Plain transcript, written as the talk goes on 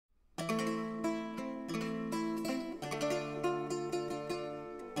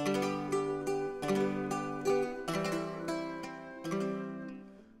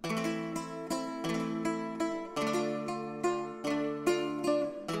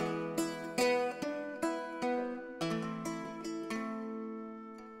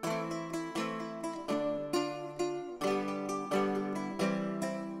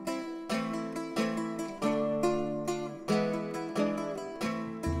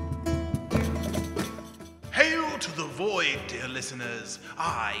to the void, dear listeners.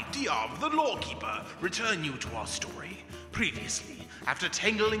 I, Diab, the Lawkeeper, return you to our story. Previously, after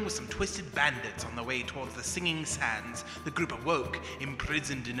tangling with some twisted bandits on the way towards the Singing Sands, the group awoke,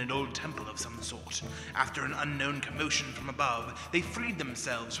 imprisoned in an old temple of some sort. After an unknown commotion from above, they freed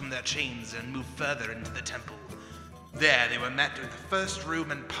themselves from their chains and moved further into the temple. There they were met with the first room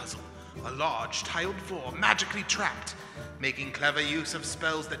and puzzle, a large tiled floor magically trapped. Making clever use of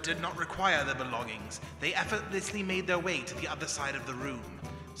spells that did not require their belongings, they effortlessly made their way to the other side of the room.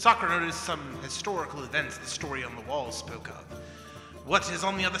 Sakura noticed some historical events the story on the wall spoke of. What is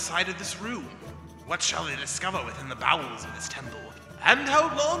on the other side of this room? What shall they discover within the bowels of this temple? And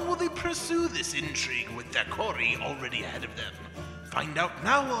how long will they pursue this intrigue with their quarry already ahead of them? Find out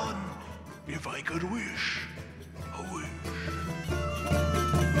now on If I Could Wish, a Wish.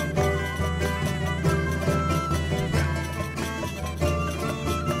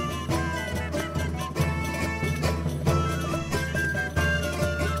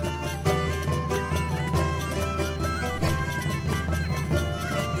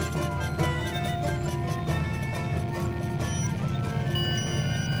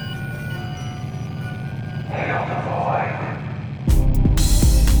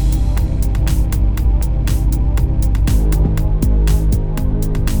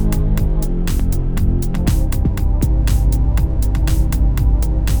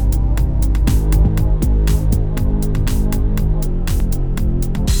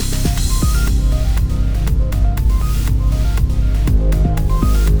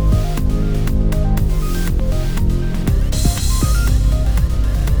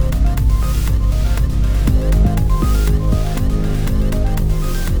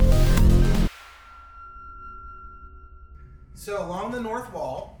 So along the north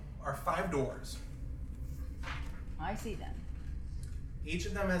wall are 5 doors. I see them. Each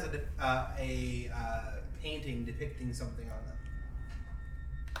of them has a painting depicting something on them.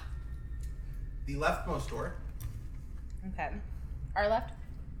 The leftmost door. Okay. Our left?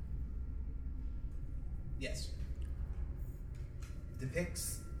 Yes.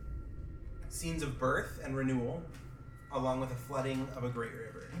 Depicts scenes of birth and renewal, along with a flooding of a great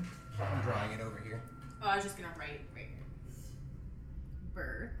river. I'm drawing it over here. Oh, I was just gonna write right here.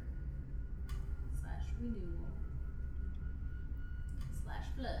 Birth / renewal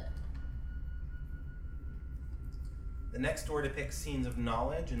 / flood. The next door depicts scenes of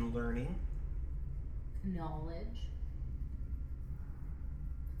knowledge and learning. Knowledge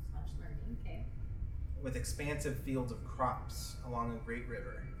 / learning, okay. With expansive fields of crops along a great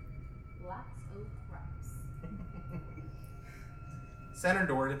river. Lots of crops. Center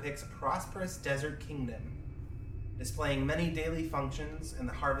door depicts a prosperous desert kingdom, displaying many daily functions and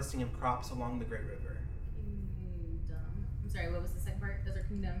the harvesting of crops along the Great River. Kingdom. I'm sorry, what was the second part? Desert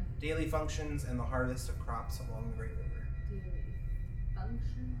Kingdom. Daily functions and the harvest of crops along the Great River. Daily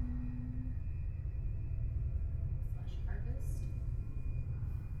function / harvest.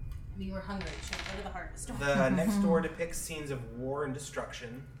 I mean, we're hungry. Should we go to the harvest? The next door depicts scenes of war and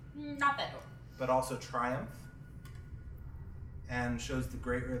destruction, Not that door. but also triumph, and shows the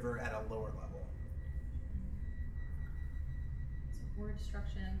Great River at a lower level. So, war,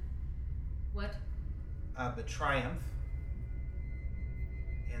 destruction. What? The triumph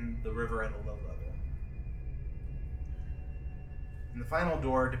and the river at a low level. And the final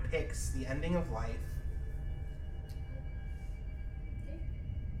door depicts the ending of life, Okay.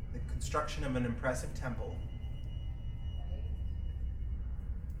 the construction of an impressive temple,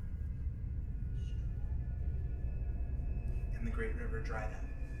 and the Great River dried up.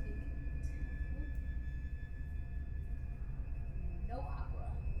 No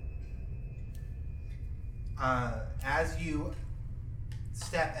aqua. As you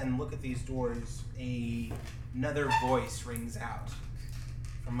step and look at these doors, another voice rings out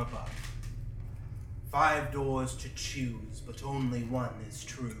from above. 5 doors to choose, but only one is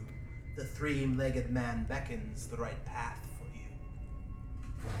true. The 3-legged man beckons the right path for you.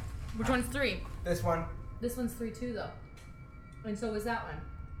 Which one's 3? This one. This one's 3 too, though. And so is that one.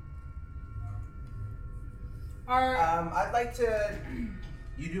 I'd like to.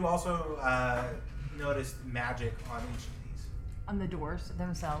 You do also notice magic on each of these. On the doors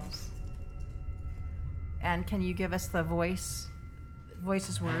themselves. And can you give us the voice's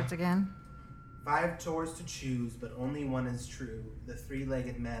words again? 5 doors to choose, but only one is true. The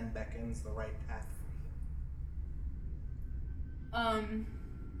 3-legged man beckons the right path for you.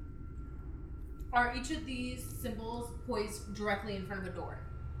 Are each of these symbols poised directly in front of the door?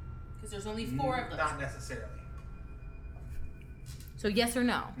 Because there's only 4 of those. Not necessarily. So yes or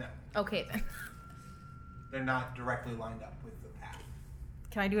no? No. Okay then. They're not directly lined up with the path.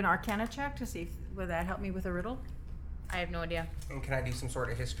 Can I do an Arcana check to see if would that help me with a riddle? I have no idea. And can I do some sort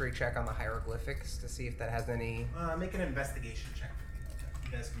of history check on the hieroglyphics to see if that has any Make an investigation check.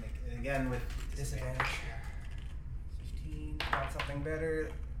 You guys can make it again with disadvantage? 15, got something better.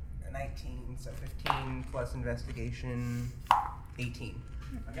 19, so 15 plus investigation, 18.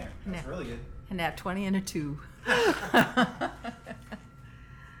 Okay, that's really good. And that 20 and a 2.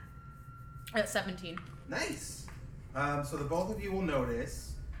 At 17. Nice. So the both of you will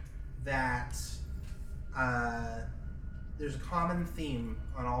notice that there's a common theme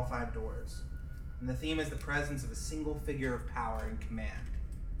on all 5 doors. And the theme is the presence of a single figure of power and command.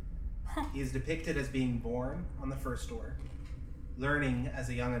 He is depicted as being born on the first door, learning as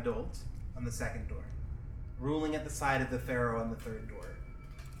a young adult on the second door, ruling at the side of the pharaoh on the third door,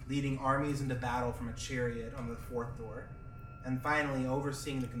 leading armies into battle from a chariot on the fourth door, and finally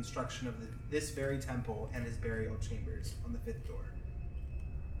overseeing the construction of this very temple and his burial chambers on the fifth door.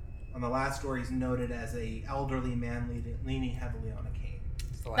 On the last door, he's noted as a elderly man leaning heavily on a cane.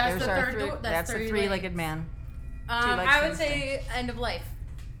 That's the third three, door. That's the three-legged man. I would say end of life.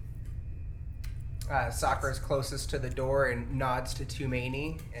 Sakura's closest to the door and nods to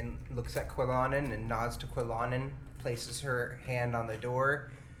Tumaini and looks at Quillanen and nods to Quillanen, places her hand on the door,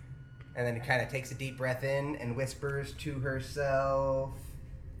 and then kind of takes a deep breath in and whispers to herself,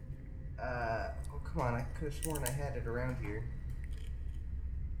 oh, come on, I could have sworn I had it around here.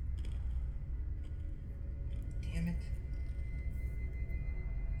 Damn it.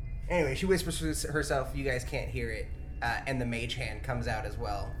 Anyway, she whispers to herself, you guys can't hear it, and the mage hand comes out as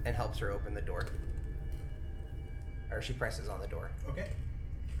well and helps her open the door. Or she presses on the door. Okay.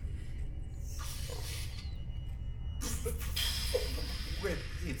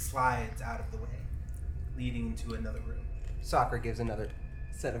 It slides out of the way, leading into another room. Sakura gives another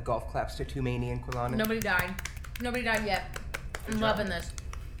set of golf claps to Tumaini and Quillanen. Nobody died. Nobody died yet. I'm loving this.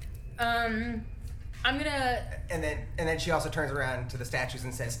 I'm gonna. And then she also turns around to the statues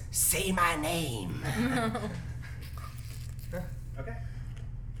and says, "Say my name." Okay.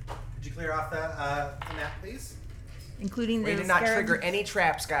 Could you clear off the map, please? Including We the did not scarab- trigger any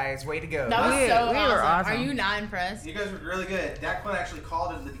traps, guys. Way to go. That was We so were awesome. awesome. Are you not impressed? You guys were really good. Dakwan actually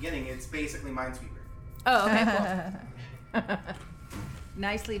called it at the beginning. It's basically Minesweeper. Oh, okay, cool.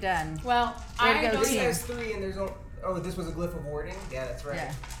 Nicely done. Well, Way to I go, don't. team. There's 3 and there's only... Oh, this was a glyph of warding? Yeah, that's right.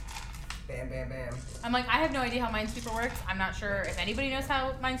 Yeah. Bam, bam, bam. I'm like, I have no idea how Minesweeper works. I'm not sure if anybody knows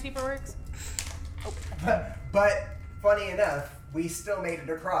how Minesweeper works. But funny enough, we still made it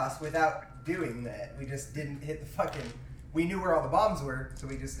across without doing that. We just didn't hit the fucking... We knew where all the bombs were, so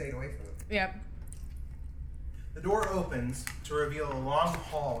we just stayed away from them. Yep. The door opens to reveal a long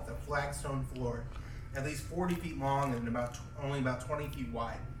hall with a flagstone floor, at least 40 feet long and only about 20 feet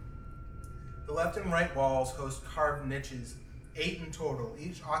wide. The left and right walls host carved niches, 8 in total,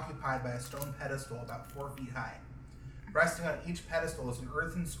 each occupied by a stone pedestal about 4 feet high. Resting on each pedestal is an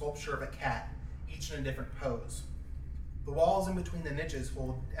earthen sculpture of a cat, each in a different pose. The walls in between the niches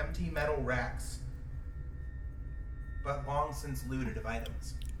hold empty metal racks, but long since looted of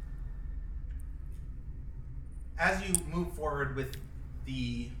items. As you move forward with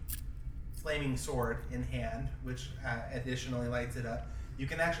the flaming sword in hand, which additionally lights it up, you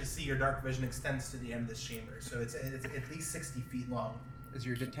can actually see your dark vision extends to the end of this chamber. So it's at least 60 feet long. Is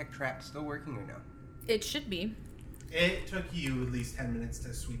your detect trap still working or no? It should be. It took you at least 10 minutes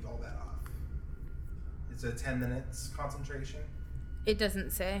to sweep all that off. It's a 10 minutes concentration. It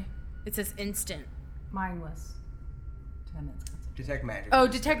doesn't say. It says instant. Mine was 10 minutes. Detect magic. Oh,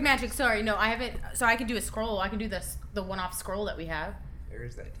 detect magic. Sorry, no, I haven't. So I can do a scroll. I can do the one-off scroll that we have. There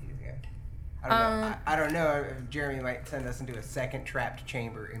is that too, yeah. I don't know. I don't know if Jeremy might send us into a second trapped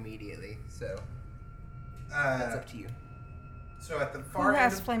chamber immediately, so that's up to you. So at the Who far end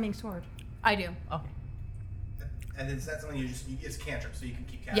has of, flaming sword? I do. Oh. and it's not something it's cantrip, so you can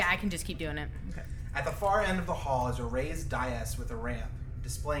keep casting. Yeah, I can just keep doing it. Okay. At the far end of the hall is a raised dais with a ramp,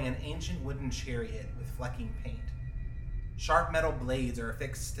 displaying an ancient wooden chariot with flecking paint. Sharp metal blades are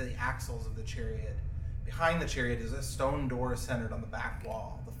affixed to the axles of the chariot. Behind the chariot is a stone door centered on the back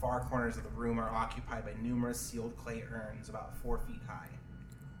wall. The far corners of the room are occupied by numerous sealed clay urns about 4 feet high.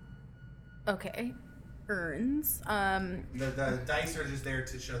 Okay. Urns. The dice are just there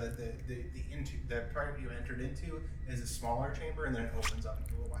to show that the part you entered into is a smaller chamber, and then it opens up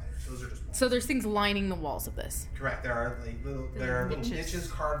into a wider. So those are just So there's things lining the walls of this. correct. There are little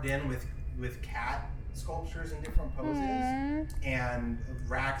niches carved in with cat sculptures in different poses, and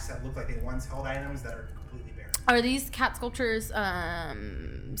racks that look like they once held items that are completely bare. Are these cat sculptures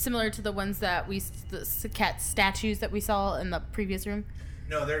similar to the ones that the cat statues that we saw in the previous room?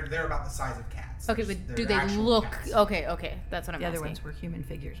 No, they're about the size of cats. Okay, but They're do they actual look... cats. Okay, that's what I'm The other asking. ones were human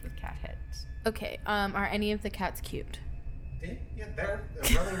figures with cat heads. Okay, are any of the cats cute? Yeah, they're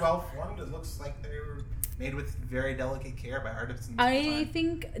really well formed. It looks like they were made with very delicate care by artisans. I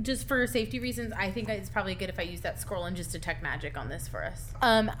think, just for safety reasons, I think it's probably good if I use that scroll and just detect magic on this for us.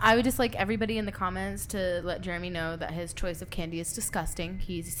 I would just like everybody in the comments to let Jeremy know that his choice of candy is disgusting.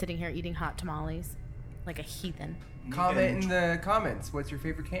 He's sitting here eating hot tamales like a heathen. Comment in the comments. What's your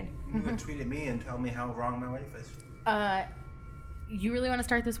favorite candy? You can tweet at me and tell me how wrong my wife is. You really want to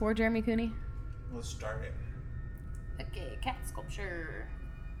start this war, Jeremy Cooney? Let's start it. Okay, cat sculpture.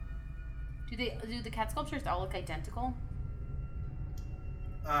 Do the cat sculptures all look identical?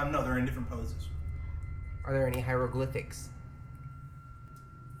 No, they're in different poses. Are there any hieroglyphics?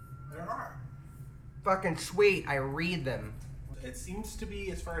 There are. Fucking sweet. I read them. It seems to be,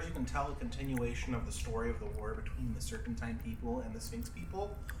 as far as you can tell, a continuation of the story of the war between the Serpentine people and the Sphinx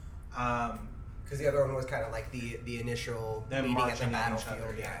people. Because the other one was kind of like the initial Them meeting at the marching at each battlefield.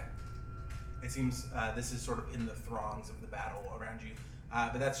 other, yeah. It seems this is sort of in the throngs of the battle around you.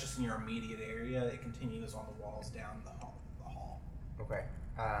 But that's just in your immediate area. It continues on the walls down the hall. Okay.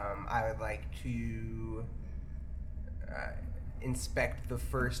 I would like to inspect the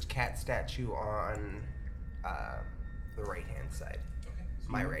first cat statue on the right-hand side. Okay. So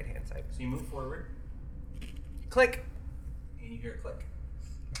My right-hand side. So you move forward, Click. and you hear a click.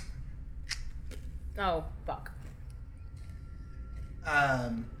 Oh, fuck.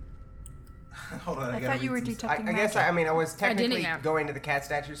 Hold on, I gotta thought you read were some stuff. detecting I guess, magic. I mean, I was technically didn't. going to the cat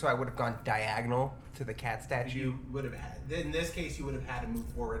statue, so I would have gone diagonal to the cat statue. You would have had. In this case, you would have had to move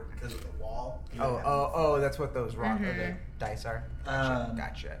forward because of the wall. You would have had to Oh, that's what those the dice are. Gotcha. Um,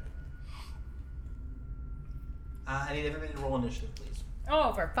 Gotcha. I need everybody to roll initiative, please.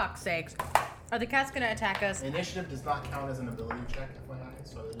 Oh, for fuck's sakes. Are the cats going to attack us? Initiative does not count as an ability check, FYI,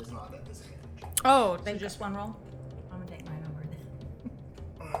 so it is not at disadvantage. Oh, So thank just one roll? I'm gonna take mine over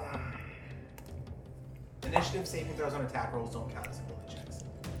then. Initiative saving throws on attack rolls don't count as ability checks.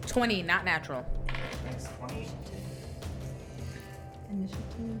 20, not natural. Next, 20.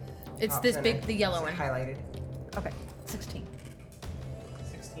 Initiative. It's Top this center. big, the yellow It's one. highlighted. Okay, 16.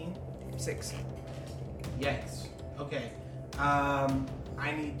 16. 6. Yikes. Okay. I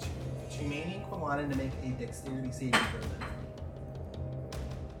need Tumani and Quilana to make a dexterity saving throw then.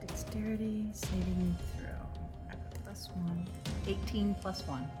 Dexterity saving throw. Plus 1. 18 plus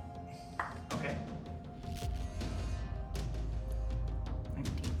 1. Okay.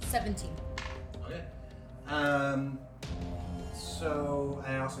 19. 17. Okay. So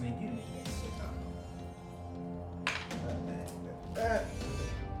I also need you to make a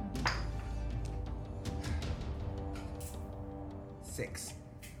 6.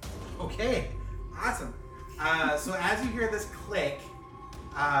 Okay, awesome. So as you hear this click,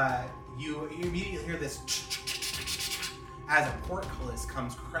 you immediately hear this as a portcullis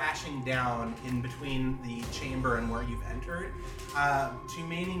comes crashing down in between the chamber and where you've entered.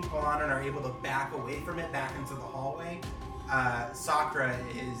 Tumani and Quilana are able to back away from it, back into the hallway. Sakura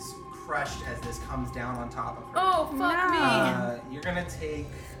is crushed as this comes down on top of her. Oh, fuck me. You're gonna take.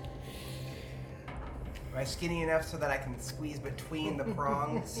 Am I skinny enough so that I can squeeze between the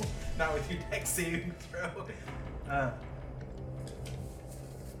prongs? Not with your dex saving throw. I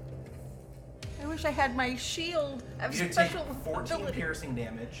wish I had my shield of You take special 14 ability. piercing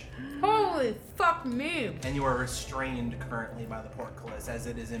damage, Holy fuck me. and you are restrained currently by the portcullis as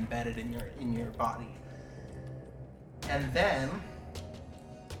it is embedded in your body. And then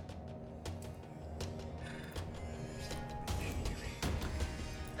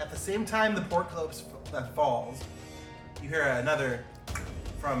at the same time the portcullis falls, you hear another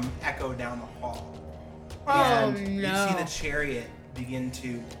from Echo down the hall. Oh, and you no. see the chariot begin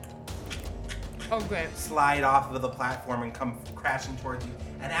to Oh, great. slide off of the platform and come crashing towards you.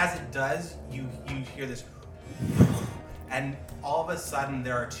 And as it does, you hear this, and all of a sudden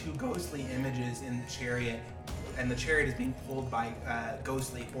there are two ghostly images in the chariot, and the chariot is being pulled by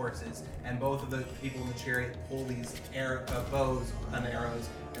ghostly horses, and both of the people in the chariot pull these bows and arrows,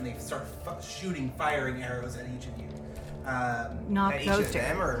 and they start firing arrows at each of you. Not At each those of two.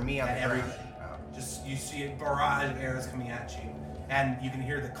 them or me on At the everybody. ground? Oh. Just you see a barrage of arrows coming at you, and you can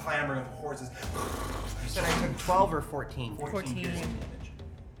hear the clamoring of horses. You said I took 12 or 14? 14 piercing damage.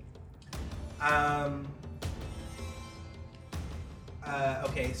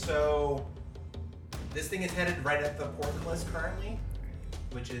 Okay, so this thing is headed right at the portcullis currently,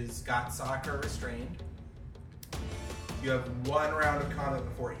 which has got Sakura restrained. You have one round of combat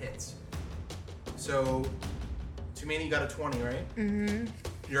before it hits. So, Tumani, you got a 20, right? Mm-hmm.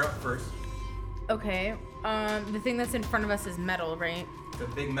 You're up first. Okay. The thing that's in front of us is metal, right? The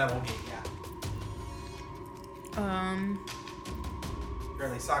big metal gate, yeah.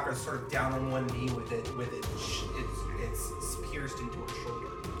 Apparently, Sakura's sort of down on one knee with it. It's pierced into her shoulder.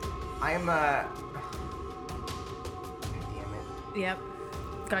 I'm God damn it. Yep.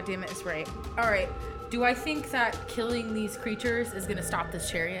 God damn it, it's right. Alright. Do I think that killing these creatures is gonna stop this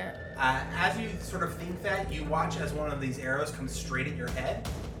chariot? As you sort of think that, you watch as one of these arrows comes straight at your head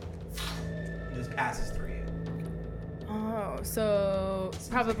and just passes through you. Oh, so Seems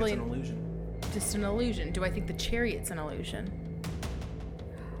probably like it's an illusion. just an illusion. Do I think the chariot's an illusion?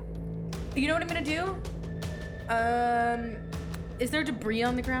 You know what I'm gonna do? Is there debris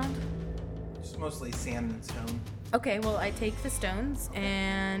on the ground? Just mostly sand and stone. Okay, well, I take the stones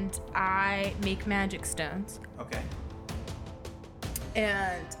and I make magic stones. Okay.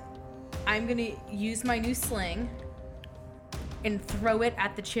 And I'm gonna use my new sling and throw it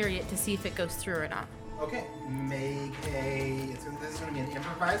at the chariot to see if it goes through or not. Okay. This is going to be an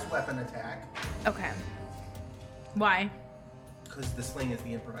improvised weapon attack. Okay. Why? Because the sling is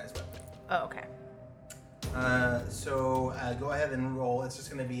the improvised weapon. Oh, okay. So go ahead and roll. It's just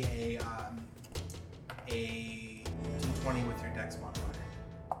going to be a d20 with your dex modifier.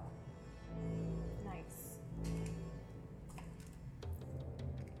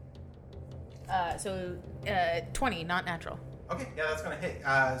 Nice. So 20, not natural. Okay, yeah, that's going to hit.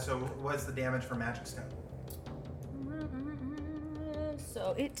 So what's the damage for magic stone?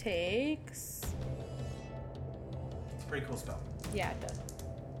 So it takes... It's a pretty cool spell. Yeah, it does.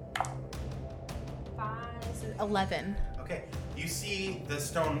 11. Okay, you see the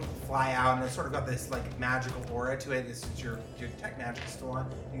stone fly out, and it's sort of got this like magical aura to it. This is your tech magic still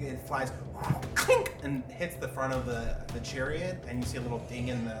on. It flies, clink, and hits the front of the chariot, and you see a little ding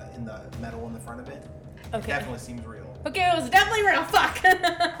in the metal in the front of it. It Okay. definitely seems real. Okay, it was definitely real. Fuck.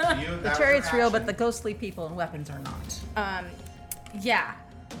 The chariot's real, but the ghostly people and weapons are not. Yeah.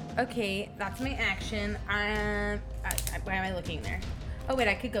 Okay, that's my action. Why am I looking there? Oh wait,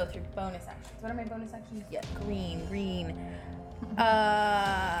 I could go through bonus actions. What are my bonus actions? Yeah, green.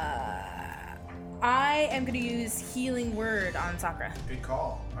 I am gonna use healing word on Sakura. Good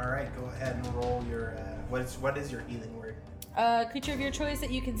call. All right, go ahead and roll your. What is your healing word? Creature of your choice that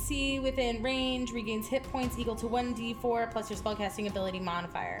you can see within range regains hit points equal to 1d4 plus your spellcasting ability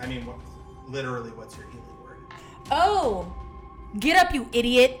modifier. I mean, literally, what's your healing word? Oh, get up, you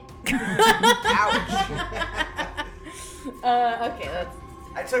idiot! Okay, that's.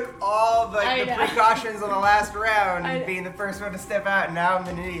 I took all the know. precautions on the last round, I know. being the first one to step out, and now I'm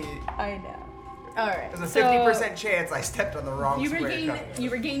an idiot. I know. All right. There's a 50% chance I stepped on the wrong You square.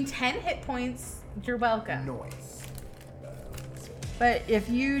 regain 10 hit points. You're welcome. Noise. But if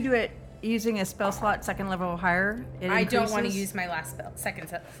you do it using a spell slot second level or higher, it I don't want to increases? use my last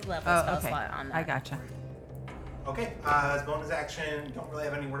second level Oh, spell okay. slot on that. I gotcha. Okay, as bonus action, you don't really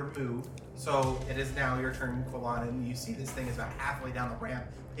have anywhere to move, so it is now your turn, Quillan, and you see this thing is about halfway down the ramp,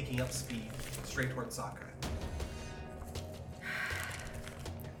 picking up speed, straight towards Sakura.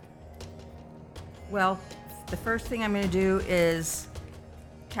 Well, the first thing I'm going to do is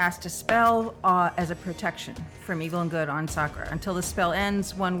cast a spell as a protection from evil and good on Sakura. Until the spell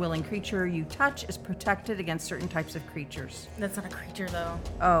ends, one willing creature you touch is protected against certain types of creatures. That's not a creature, though.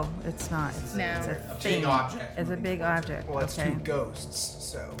 Oh, it's not. It's, No. it's a A thing. big object. It's a moving big towards object. Well, it's okay. two ghosts,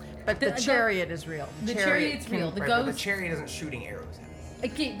 so. But The- the chariot is real. The chariot's can- real. The Right, but the ghost. chariot isn't shooting arrows at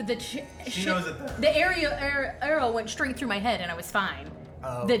us. Okay, but She knows that the arrow went straight through my head and I was fine.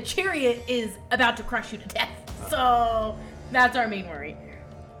 Oh. The chariot is about to crush you to death. So that's our main worry.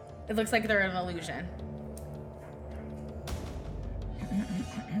 It looks like they're an illusion.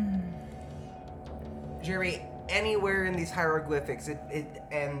 Jeremy, anywhere in these hieroglyphics,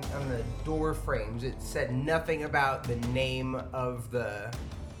 and on the door frames, it said nothing about the name of the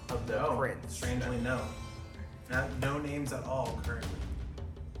No, prince. strangely no. No names at all currently.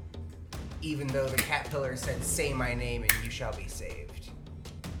 Even though the cat pillar said, "Say my name and you shall be saved."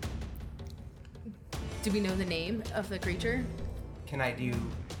 Do we know the name of the creature? Can I do,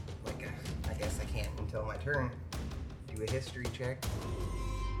 I guess I can't until my turn. Do a history check.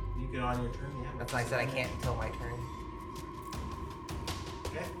 You get on your turn, yeah. That's why I said I can't until my turn.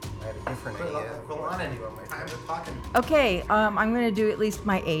 Okay. I have a different idea. Quillan, time to talking. Okay, I'm going to do at least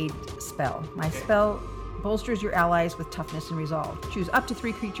my aid spell. My spell bolsters your allies with toughness and resolve. Choose up to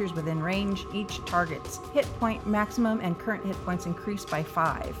 3 creatures within range. Each target's hit point maximum and current hit points increase by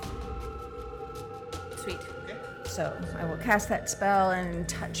 5. Sweet. Okay. So I will cast that spell and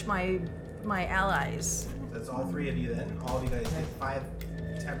touch my allies. That's all 3 of you then. All of you guys hit 5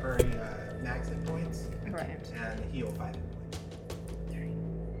 temporary max hit points Right. and heal 5 hit points.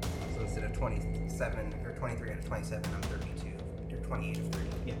 So instead of 27 or 23 out of 27, I'm 32. Or 28 of 30.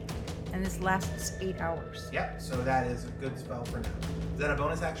 Yeah. And this lasts 8 hours. Yep. So that is a good spell for now. Is that a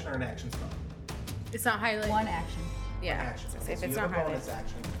bonus action or an action spell? It's not highlighted. One action. Yeah. Action. So Okay, if so it's you have not a bonus highlighted.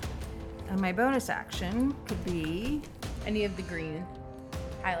 action. And my bonus action could be Any of the green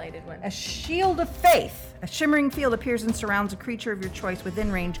highlighted ones. a shield of faith. A shimmering field appears and surrounds a creature of your choice within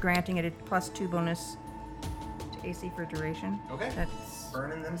range, granting it a +2 bonus to AC for duration. Okay. That's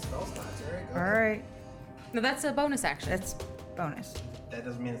Burning them spell slots. All right. Go all ahead. right. No, that's a bonus action. That's bonus. That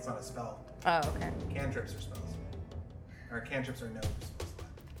doesn't mean it's not a spell. Oh, okay. Cantrips are spells. Or cantrips are no spell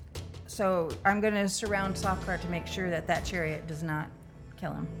slot. So I'm going to surround Sakura to make sure that that chariot does not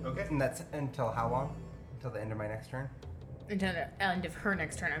kill him. Okay. And that's until how long? Until the end of my next turn? Until the end of her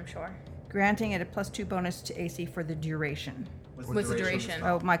next turn, I'm sure. Granting it a +2 bonus to AC for the duration. What's the duration?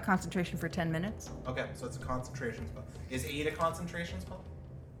 spell? Oh, my concentration for 10 minutes. Okay, so it's a concentration spell. Is 8 a concentration spell?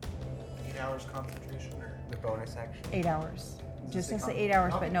 8 hours concentration or? The bonus action? 8 hours. Does Just it has say the 8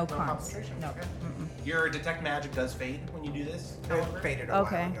 hours, okay, but no no cons. concentration. No. Okay. Your detect magic does fade when you do this. It however. faded a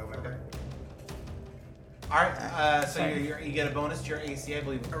Okay. while ago, remember? All right. So Sorry. you get a bonus to your AC, I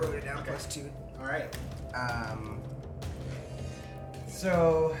believe. I wrote it down, Okay. +2. All right.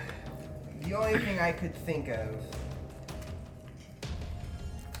 So the only thing I could think of,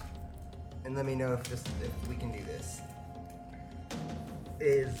 and let me know if we can do this,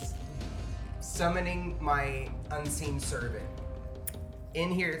 is summoning my unseen servant. In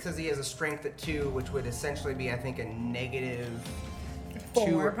here it says he has a strength at 2, which would essentially be, I think, a negative 4,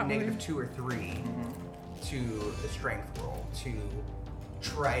 2 or probably. negative 2 or 3 to the strength roll to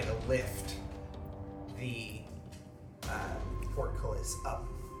try to lift the portcullis up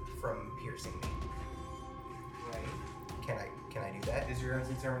from piercing me. Right? Can I do that? Is your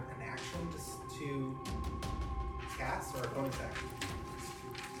unseen servant an action to cast or a bonus action?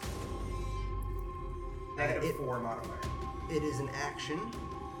 Negative 4 modifier. It is an action.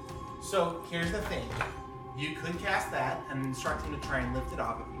 So here's the thing. You could cast that and instruct him to try and lift it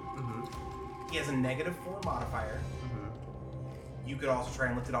off of you. He has a negative 4 modifier. You could also try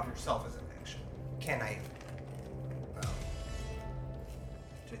and lift it off yourself as an action. Can I?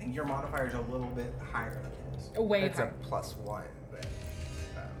 So I think your modifier is a little bit higher than his. Way It's a higher. +1, but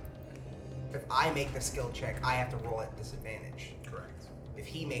if I make the skill check, I have to roll at disadvantage. Correct. If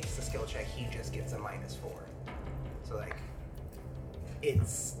he makes the skill check, he just gets a -4. So like,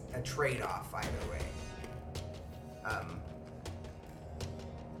 it's a trade-off either way.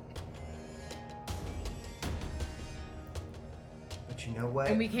 But you know what?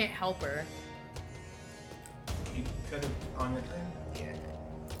 And we can't help her. You could have on your turn. Yeah.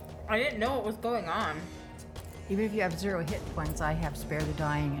 I didn't know what was going on. Even if you have 0 hit points, I have Spare the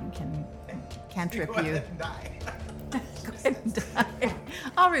Dying and can trip Go you. ahead and die. Go ahead and die.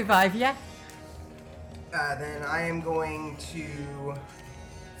 I'll revive ya. Then I am going to.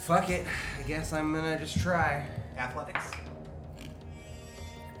 Fuck it. I guess I'm gonna just try. Athletics.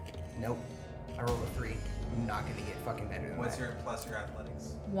 Nope. I rolled a 3. I'm not gonna get fucking better than What's that. your plus your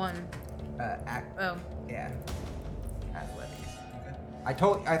athletics? 1. Oh. Yeah. Athletics. Okay.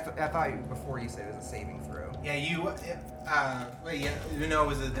 I thought before you said it was a saving throw. Yeah, you. You know, it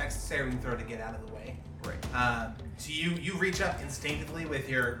was a dex saving throw to get out of the way. Right. So you reach up instinctively with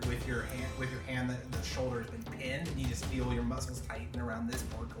your hand. The shoulder has been pinned, and you just feel your muscles tighten around this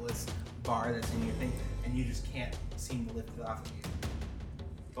portcullis bar that's in your thing, and you just can't seem to lift it off of you.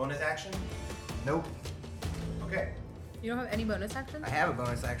 Bonus action. Nope. Okay. You don't have any bonus actions? I have a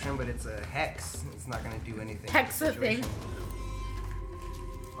bonus action, but it's a hex. It's not gonna do anything. to Hex the a thing. situation.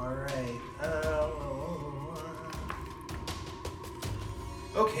 All right.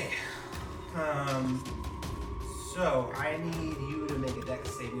 Okay. So I need you to make a dex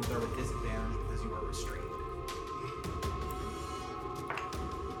saving throw with disadvantage because you are restrained.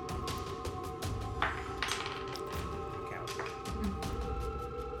 Count.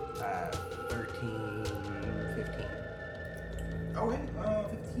 13, 15. Oh wait,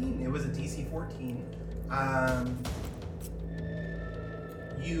 15. It was a DC 14.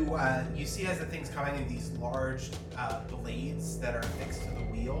 You see as the thing's coming in these large blades that are fixed to the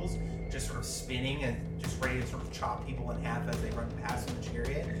wheels, just sort of spinning and just ready to sort of chop people in half as they run past in the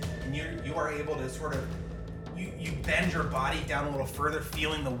chariot. And you are able to sort of you bend your body down a little further,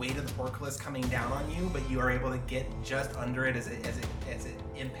 feeling the weight of the portcullis coming down on you, but you are able to get just under it as it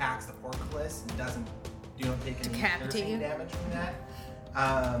impacts the portcullis and you don't take any Decapitate piercing you. damage from that.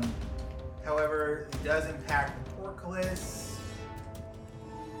 However, it does impact the portcullis.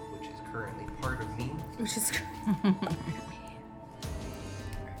 Which is currently part of me. Which is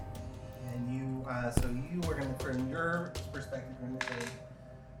And you, so you are going to, from your perspective, you're going to say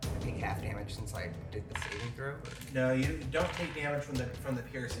take half damage since I did the saving throw? Or? No, you don't take damage from the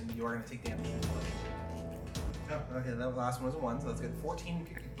piercing. You are going to take damage from the bludgeoning. Oh, okay, that last one was a 1, so that's good. 14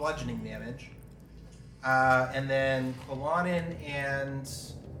 bludgeoning damage. And then Kolonin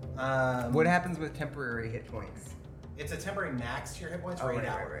and... what happens with temporary hit points? It's a temporary max to your hit points for 8 right,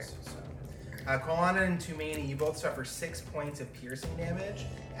 hours. right. So. Kolonin and Tumani, you both suffer 6 points of piercing damage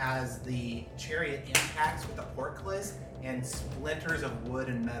as the chariot impacts with the portcullis and splinters of wood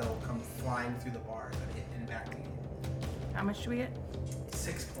and metal come flying through the bars and impacting you. How much do we get?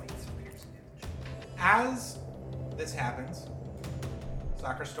 6 points of piercing damage. As this happens,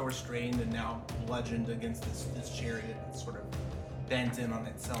 Sakura still restrained and now bludgeoned against this chariot that's sort of bent in on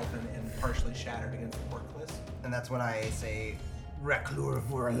itself and partially shattered against the portcullis. And that's when I say, Reklur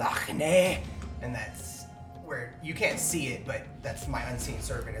Vorlachne, and that's where you can't see it, but that's my unseen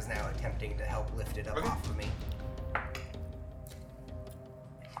servant is now attempting to help lift it up off of me.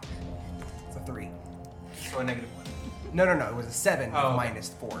 It's a 3. So a -1. No, it was a 7 Oh, okay. minus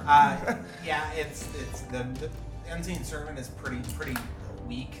 4. Yeah, it's the unseen servant is pretty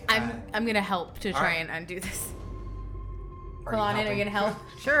weak. I'm gonna help to try alright. and undo this. Are you Kolonin, are helping? you gonna help?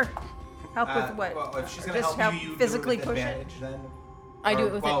 Sure. Help with what? Well, if she's Or gonna just help you, you physically do it with push it? advantage then. I do Or-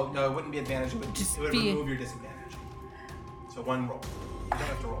 it with well, no, it wouldn't be advantage. It would Just it would be- remove your disadvantage. So 1 roll. You don't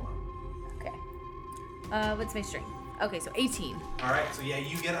have to roll now. Okay. What's my strength? Okay, so 18. All right, so yeah,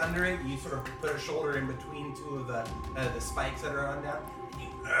 you get under it. You sort of put a shoulder in between 2 of the spikes that are on down. You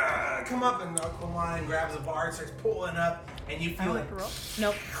come up and Kolonin grabs a bar and starts pulling up, and you I feel like it to roll.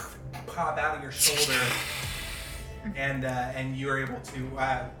 Nope. pop out of your shoulder, and you're able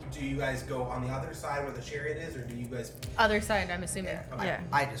to. Do you guys go on the other side where the chariot is, or do you guys? Other side, I'm assuming. Okay. Yeah.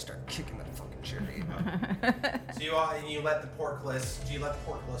 I just start kicking the fucking chariot. So you let the portcullis. Do you let the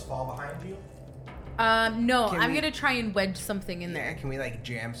portcullis fall behind you? No, Can I'm we- gonna try and wedge something in there. Can we like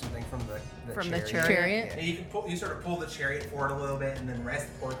jam something from the From the chariot? chariot? And you can pull. You sort of pull the chariot forward a little bit, and then rest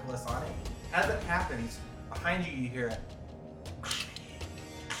the portcullis on it. As it happens, behind you, you hear it.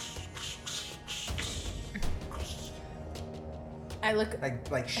 I look.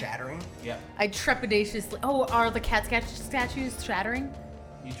 Like shattering? Yep. I trepidatiously. Oh, are the cat statues shattering?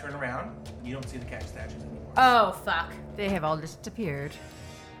 You turn around. You don't see the cat statues anymore. Oh fuck. They have all disappeared.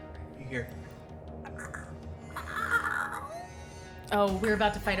 You hear. Oh, we're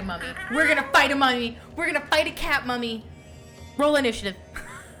about to fight a mummy. We're gonna fight a mummy. We're gonna fight a cat mummy. Roll initiative.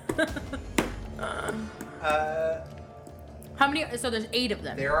 How many? So there's 8 of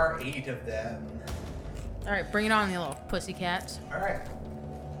them. There are 8 of them. All right, bring it on, you little pussycats. All right.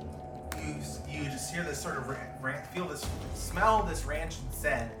 You just hear this sort of feel this, smell this rancid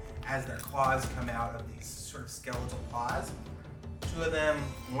scent as their claws come out of these sort of skeletal paws. 2 of them,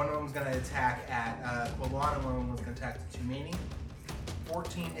 one of them's gonna attack at Kolonin, and one of them was gonna attack Tumani.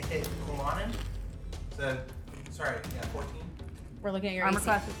 14 to hit Kolonin. So, sorry, yeah, 14. We're looking at your Armor AC.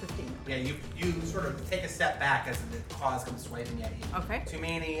 class is 15. Yeah, you sort of take a step back as the claws come swiping at you. Okay.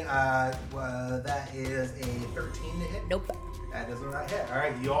 Tumani, that is a 13 to hit. Nope. That does not hit. All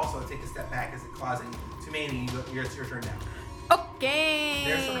right, you also take a step back as it claws at you. Tumani, it's your turn now. Okay.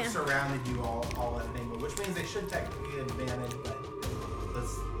 They're sort of surrounded you all at an angle, which means they should technically get advantage, but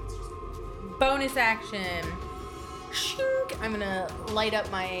let's just. Bonus action. Shink. I'm gonna light up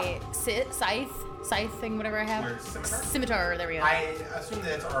my scythe thing, whatever I have. Your scimitar? Scimitar, there we go. I assume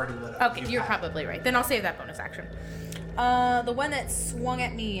that it's already lit up. Okay, You've you're had it. probably right. Then I'll save that bonus action. The one that swung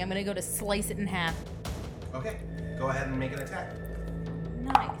at me, I'm gonna go to slice it in half. Okay, go ahead and make an attack.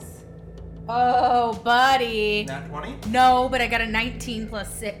 Nice. Oh, buddy. Nat 20. No, but I got a 19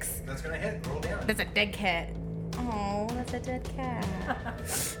 plus 6. That's gonna hit. Roll down. That's a dead cat. Oh, that's a dead cat.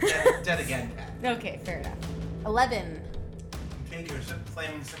 Dead again, cat. Okay, fair enough. 11. You take your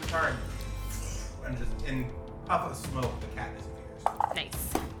flaming scimitar and just in puff of smoke, the cat disappears.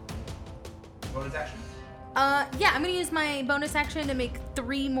 Nice. Bonus action. Yeah, I'm gonna use my bonus action to make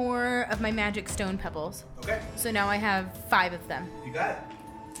 3 more of my magic stone pebbles. Okay, So now I have 5 of them. you got it.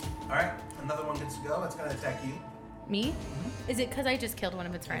 All right, another one gets to go. It's gonna attack you. Me? Is it because I just killed one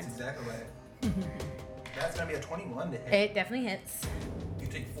of its That's friends? exactly right. That's gonna be a 21 to hit. It definitely hits. You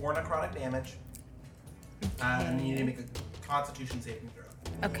take 4 necrotic damage, and then you need to make a Constitution saving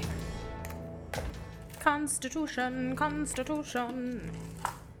throw. Okay. Constitution.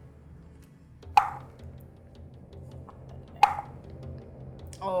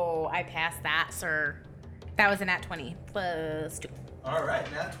 Oh, I passed that, sir. That was a nat 20 plus 2. All right,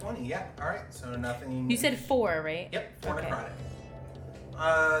 nat 20. Yeah. All right. So nothing. You said 4, right? Yep. 4 Okay.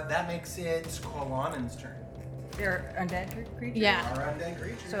 necrotic. That makes it Kolonin's turn. They're undead creatures? Yeah. Our undead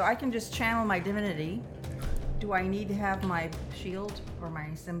creature. So I can just channel my divinity Do I need to have my shield or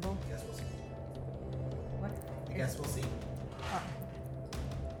my symbol? I guess we'll see. What? I guess we'll see. Oh,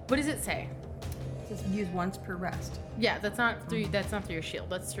 What does it say? it says use once per rest. Yeah, that's not through. That's not through your shield.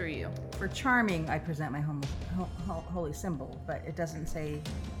 That's through you. For charming, I present my holy symbol, but it doesn't say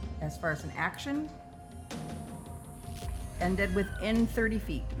as far as an action. Ended within 30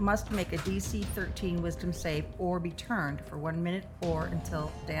 feet must make a DC 13 Wisdom save or be turned for 1 minute or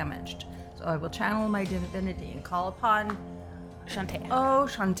until damaged. So I will channel my divinity and call upon, Shantae. oh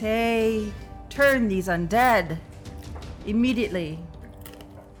Shantae, turn these undead immediately.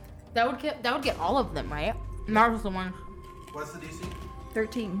 That would get all of them, right? That was the one. What's the DC?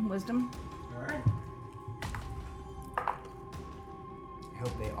 13 Wisdom. All right. I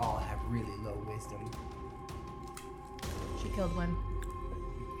hope they all have really low wisdom. She killed one.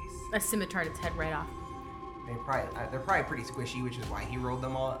 I scimitarred its head right off. They're probably pretty squishy, which is why he rolled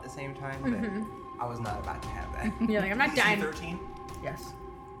them all at the same time. But I was not about to have that. You're like, I'm not DC dying. 13. Yes.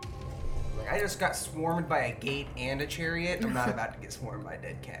 Like, I just got swarmed by a gate and a chariot. I'm not about to get swarmed by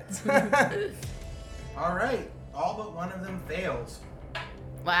dead cats. All right. All but one of them fails.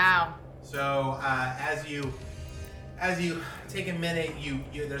 Wow. So as you take a minute,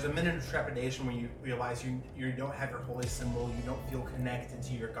 there's a minute of trepidation when you realize you don't have your holy symbol. You don't feel connected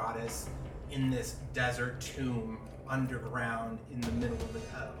to your goddess in this desert tomb underground in the middle of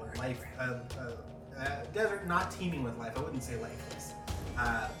a desert not teeming with life. I wouldn't say lifeless.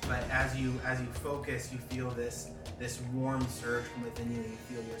 But as you focus, you feel this warm surge from within you, and you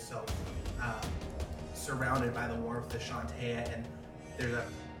feel yourself surrounded by the warmth of Shantae, and there's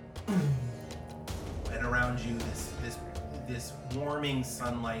and around you this warming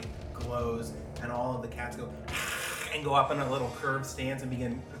sunlight glows, and all of the cats go and go up in a little curved stance and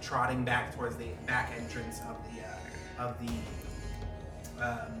begin trotting back towards the back entrance of the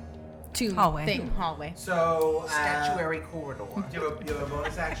Tomb Hallway. thing. Hallway. so Statuary corridor. Do you have a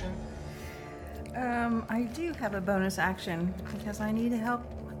bonus action? I do have a bonus action because I need to help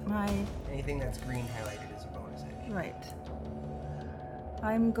my Anything that's green highlighted is a bonus action. right.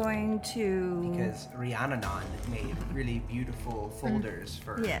 I'm going to Because Rhiannon made really beautiful folders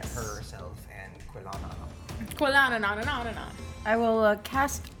for Yes. herself and Quilana. I will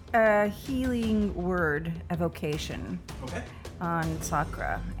cast a healing word evocation Okay. on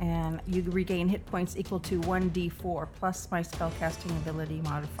Sakura, and you regain hit points equal to 1d4 plus my spellcasting ability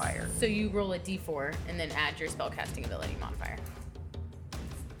modifier. So you roll a d4 and then add your spellcasting ability modifier.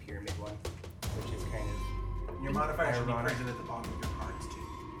 It's the pyramid one, which is kind of Your modifier should be ironic. printed at the bottom of your cards too.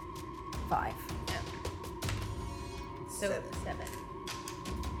 5. So 7.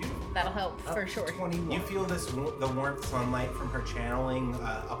 Beautiful. That'll help for Up to sure. 21. You feel the warmth sunlight from her channeling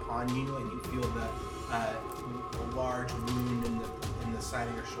upon you, and you feel the large wound in the side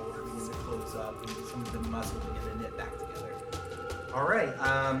of your shoulder begin to close up, and some of the muscle begin to knit back together. All right.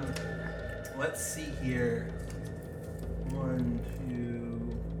 Let's see here. 1,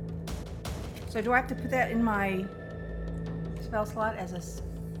 2. So do I have to put that in my spell slot as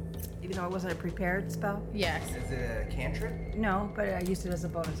even though it wasn't a prepared spell? Yes. Is it a cantrip? No, but I used it as a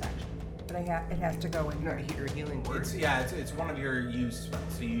bonus action. But it has to go in. No, your healing word. It's one of your used spells,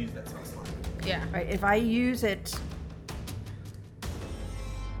 so you use that spell slot. Yeah. Right, if I use it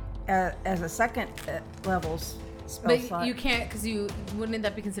as a second level spell But slot, you can't, because wouldn't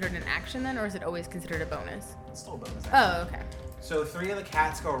that be considered an action then, or is it always considered a bonus? It's still a bonus action. Oh, okay. So 3 of the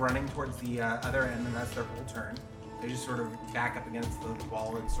cats go running towards the other end, and that's their whole turn. They just sort of back up against the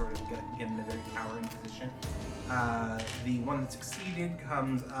wall and sort of get in a very towering position. The one that succeeded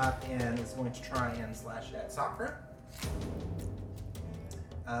comes up and is going to try and slash at Sakura.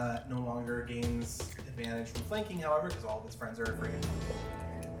 No longer gains advantage from flanking, however, because all of its friends are afraid.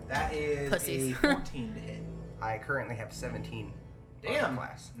 That is Pussies. a 14 to hit. I currently have 17. Damn.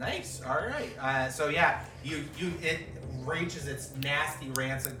 Class. Nice. All right. So yeah, it reaches its nasty,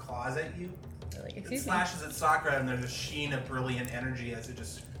 rancid claws at you. Like, It excuse me. slashes at Sakura, and there's a sheen of brilliant energy as it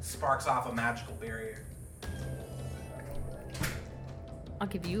just sparks off a magical barrier. I'll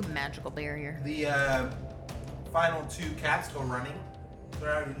give you a magical barrier. The final 2 cats go running.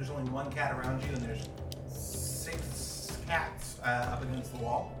 There's only 1 cat around you, and there's 6 cats up against the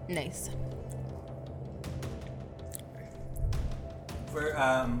wall. Nice. For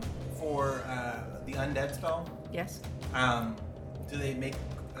the undead spell, yes. do they make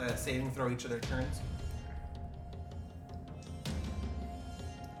a saving throw each of their turns?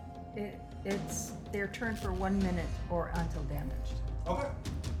 It's their turn for 1 minute or until damaged. Okay.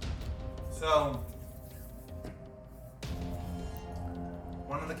 So,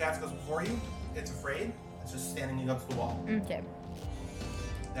 one of the cats goes before you. It's afraid. It's just standing against the wall. Okay.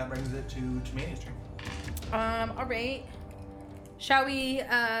 That brings it to Mania's turn. All right. Shall we?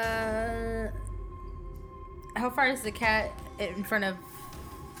 How far is the cat in front of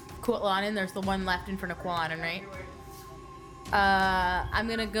Kualanan? There's the one left in front of Kualanan, right? I'm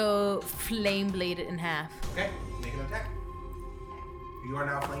gonna go flame blade it in half. Okay, make an attack. You are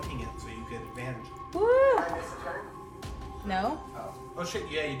now flanking it, so you get advantage. Woo! I miss a turn? No, Oh shit,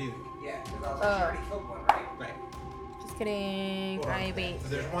 yeah, you do. Yeah, because I was like, you already killed one, right? Right. just kidding. Hold on. I wait. So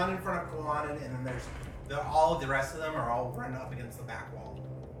there's one in front of Kualanan, and then there's all of the rest of them are all run up against the back wall.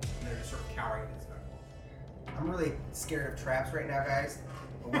 And they're just sort of cowering against the back wall. I'm really scared of traps right now, guys.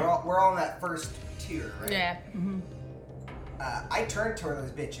 But we're all in that first tier, right? Yeah. I turn toward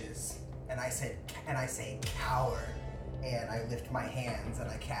those bitches and I say cower, and I lift my hands and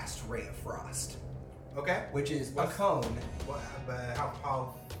I cast Ray of Frost, Okay. which is a cone. What, but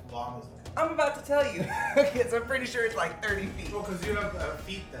how long is it? I'm about to tell you, because I'm pretty sure it's like 30 feet. Well, because you have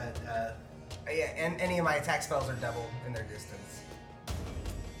feet that. Yeah, and any of my attack spells are double in their distance.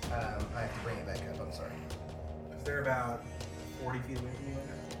 I have to bring it back up. I'm sorry. They're about 40 feet away from you right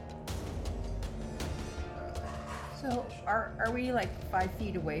now. So are we like 5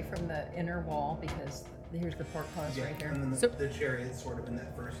 feet away from the inner wall because here's the portcullis right here? And then So- the chariot's sort of in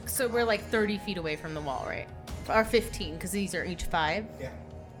that first. So we're like 30 feet away from the wall, right? Or 15, because these are each 5. Yeah.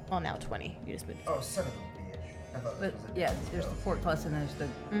 Well, now 20. You just moved. Oh, son of a bitch! I thought But this was a yeah, different there's the spell. portcullis and there's the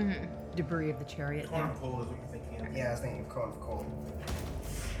Mm-hmm. debris of the chariot Corn there. of cold is what you're thinking of. Yeah, I was thinking of Cone of Cold.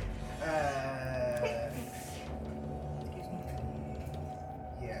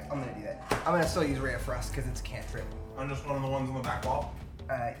 Yeah, I'm gonna do that. I'm gonna still use Ray of Frost because it's a cantrip. On just one of the ones on the back wall.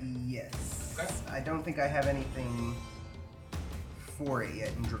 Yes. Okay. I don't think I have anything for it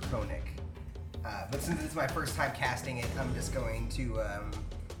yet in Draconic. But since it's my first time casting it, I'm just going to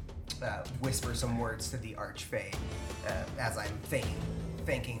whisper some words to the Archfey as I'm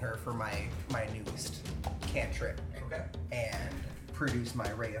thanking her for my newest cantrip. Okay. And produce my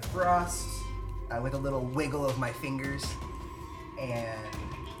Ray of Frost with a little wiggle of my fingers, and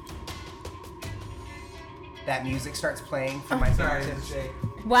that music starts playing for my Sorry,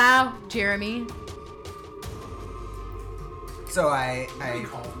 fingertips. Wow, Jeremy. So I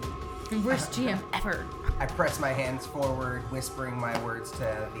Worst GM ever. I press my hands forward, whispering my words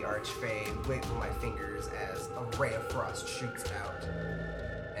to the Archfey, wiggle my fingers as a Ray of Frost shoots out.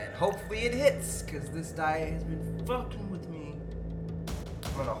 And hopefully it hits, because this die has been fucking with me.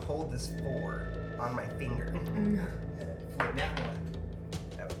 I'm gonna hold this 4 on my finger. For that one.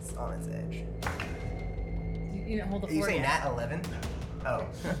 That was on its edge. You didn't hold the Are you floor saying yet. nat 11? Oh.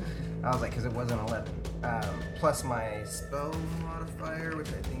 I was like, because it wasn't 11. Plus my spell modifier, which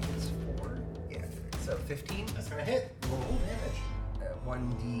I think is 4. Yeah. So 15. That's gonna hit. Roll damage.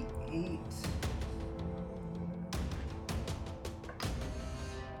 1d8.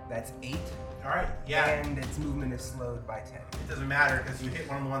 That's 8. All right. Yeah. And its movement is slowed by 10. It doesn't matter because you hit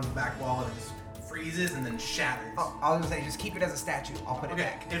one of the ones on the back wall and it just freezes and then shatters. Oh, I was gonna say, just keep it as a statue. I'll put it Okay,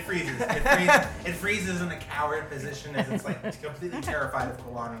 back. it freezes. It freezes in a coward position as it's like completely terrified of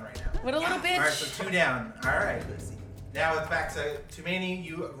Kualanan right now. What a little bitch. All right, so 2 down. All right. Now it's back to Manny.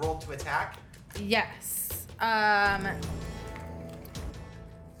 You rolled to attack. Yes.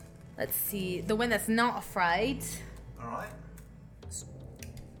 Let's see. The one that's not a fright. All right.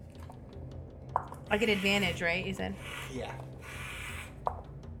 I get advantage, right? You said. Yeah.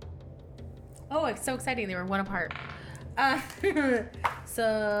 Oh, it's so exciting. They were 1 apart. So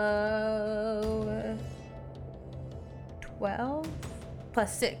 12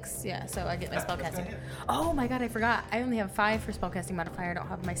 plus 6. Yeah, so I get my That's gonna spellcasting. hit. Oh my god, I forgot. I only have 5 for spellcasting modifier. I don't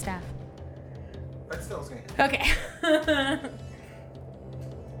have my staff. But still, it's gonna hit. Okay.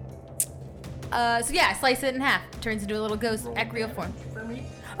 So yeah, I slice it in half. Turns into a little ghost Roll ethereal damage form. for me.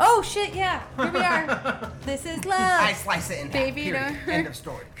 Oh shit, yeah. Here we are. This is love. I slice it in half. Baby, Period. no. End of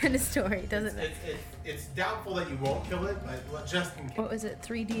story. In the story, doesn't it? It's doubtful that you won't kill it, but just in case. What was it?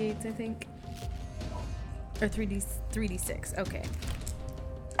 3d8s, I think. Or 3d6. Okay.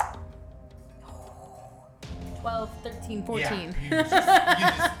 12, 13, 14. Yeah, you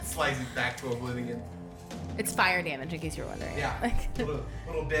just slice it back to oblivion. It's fire damage, in case you're wondering. Yeah. Like,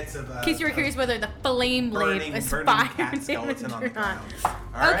 little bits of. in case you were curious whether the flame blade was burning fire cat damage skeleton on or the not. ground.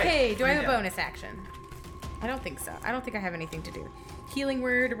 All right, Okay, do I have a 3 down. bonus action? I don't think so. I don't think I have anything to do. Healing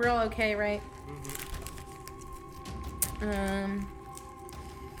word, we're all okay, right?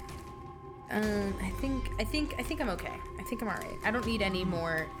 I think I'm okay. I think I'm alright. I don't need any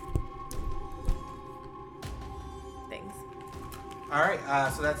more things. All right,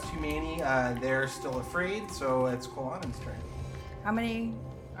 so that's too many. They're still afraid, so it's Kualanan's turn. How many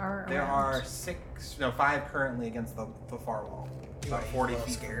are There around? are 5 currently against the far wall. about 40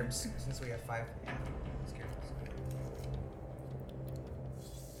 feet. Scarabs, since we have 5 scarabs.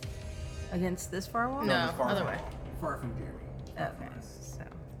 Against this far wall? No, far other from- way. Far from Jeremy. Okay. So.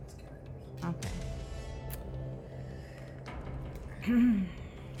 Okay.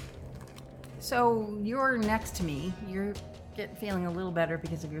 So you're next to me. You're feeling a little better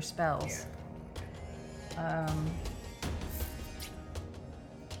because of your spells.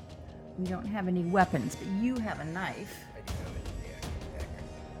 We don't have any weapons, but you have a knife. I do have it. Yeah,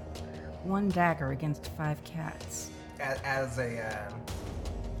 dagger. 1 dagger against 5 cats. As a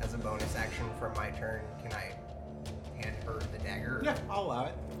bonus action from my turn, can I hand her the dagger? Yeah, I'll allow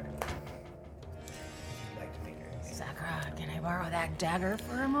it. If you'd like to make it. Sakura, can I borrow that dagger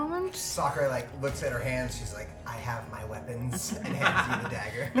for a moment? Sakura like looks at her hands. She's like, "I have my weapons," and hands you the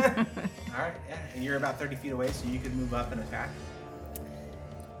dagger. All right, yeah, and you're about 30 feet away, so you could move up and attack.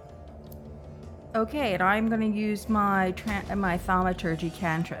 Okay, and I'm going to use my my thaumaturgy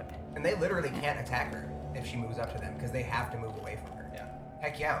cantrip. And they literally can't attack her if she moves up to them because they have to move away from her. Yeah.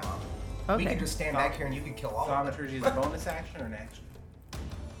 Heck yeah, Mom. We Okay. could just stand back here and you could kill all of them. Thaumaturgy is a bonus action or an action?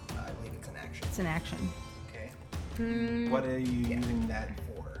 I believe it's an action. It's an action. Okay. What are you using that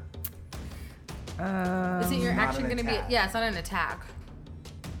for? Is it your not action an going to be? attack. Yeah, it's not an attack.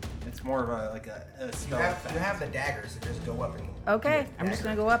 It's more of a You spell have, effect. you have the dagger, so just go up and. Okay, do a I'm just dagger.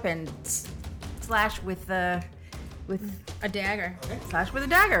 going to go up and slash with A dagger. Okay. slash with a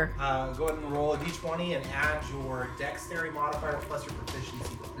dagger. Go ahead and roll a d20 and add your dexterity modifier plus your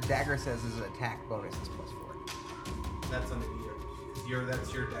proficiency. The dagger says his attack bonus is +4. That's under that's your dex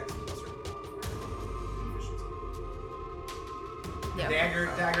plus your proficiency. Yeah.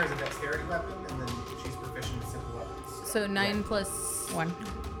 Dagger is a dexterity weapon, and then she's proficient in simple weapons. So 9 plus 1.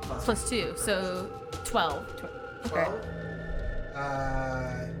 plus 2, so 12. 12.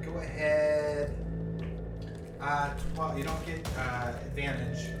 Go ahead. 12. You don't get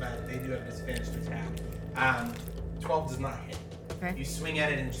advantage, but they do have disadvantage to attack. 12 does not hit. Okay. You swing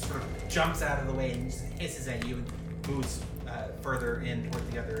at it and it just sort of jumps out of the way and just hisses at you and moves further in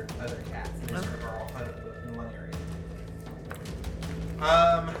toward the other cats. And they sort of are all huddled in one area.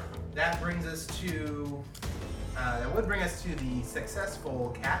 That brings us to. That would bring us to the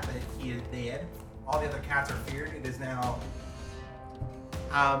successful cat that he is dead. All the other cats are feared. It is now.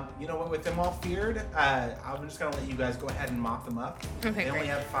 You know what? With them all feared, I'm just gonna let you guys go ahead and mop them up. Okay, They only great.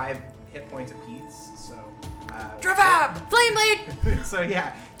 have 5 hit points apiece, so. Dravab! Flame blade! So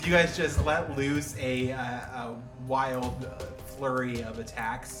yeah, you guys just let loose a wild flurry of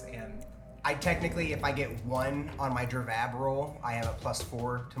attacks, and I technically, if I get 1 on my Dravab roll, I have a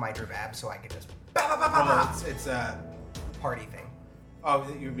 +4 to my Dravab, so I can just it's a. party thing. Oh,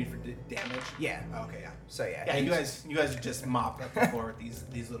 you mean for damage? Yeah. Okay, yeah. So yeah. Yeah, you guys just mopped up the floor with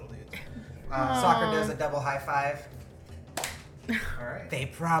these little dudes. Soccer does a double high five. All right. They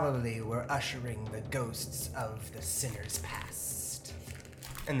probably were ushering the ghosts of the sinners past.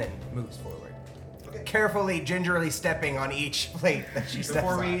 And then moves forward. Okay. Carefully, gingerly stepping on each plate that she steps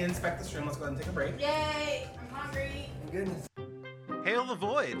Before on. we inspect this room, let's go ahead and take a break. Yay! I'm hungry. Goodness. Hail the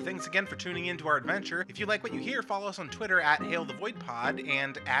Void! Thanks again for tuning in to our adventure. If you like what you hear, follow us on Twitter at Hail the Void Pod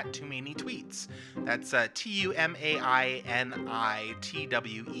and at Too Many Tweets. That's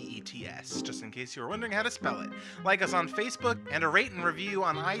TUMAINITWEETS, just in case you were wondering how to spell it. Like us on Facebook, and a rate and review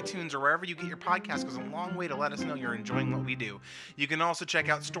on iTunes or wherever you get your podcast goes a long way to let us know you're enjoying what we do. You can also check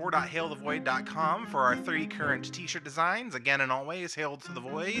out store.hailthevoid.com for our 3 current t-shirt designs. Again and always, Hail to the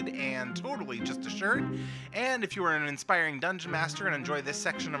Void and totally just a shirt. And if you are an inspiring dungeon master and enjoy this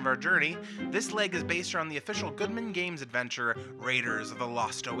section of our journey, this leg is based around the official Goodman Games adventure, Raiders of the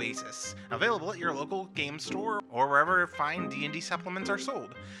Lost Oasis, available at your local game store or wherever fine D&D supplements are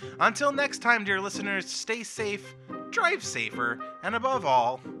sold. Until next time, dear listeners, stay safe, drive safer, and above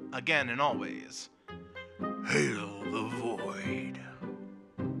all, again and always, hail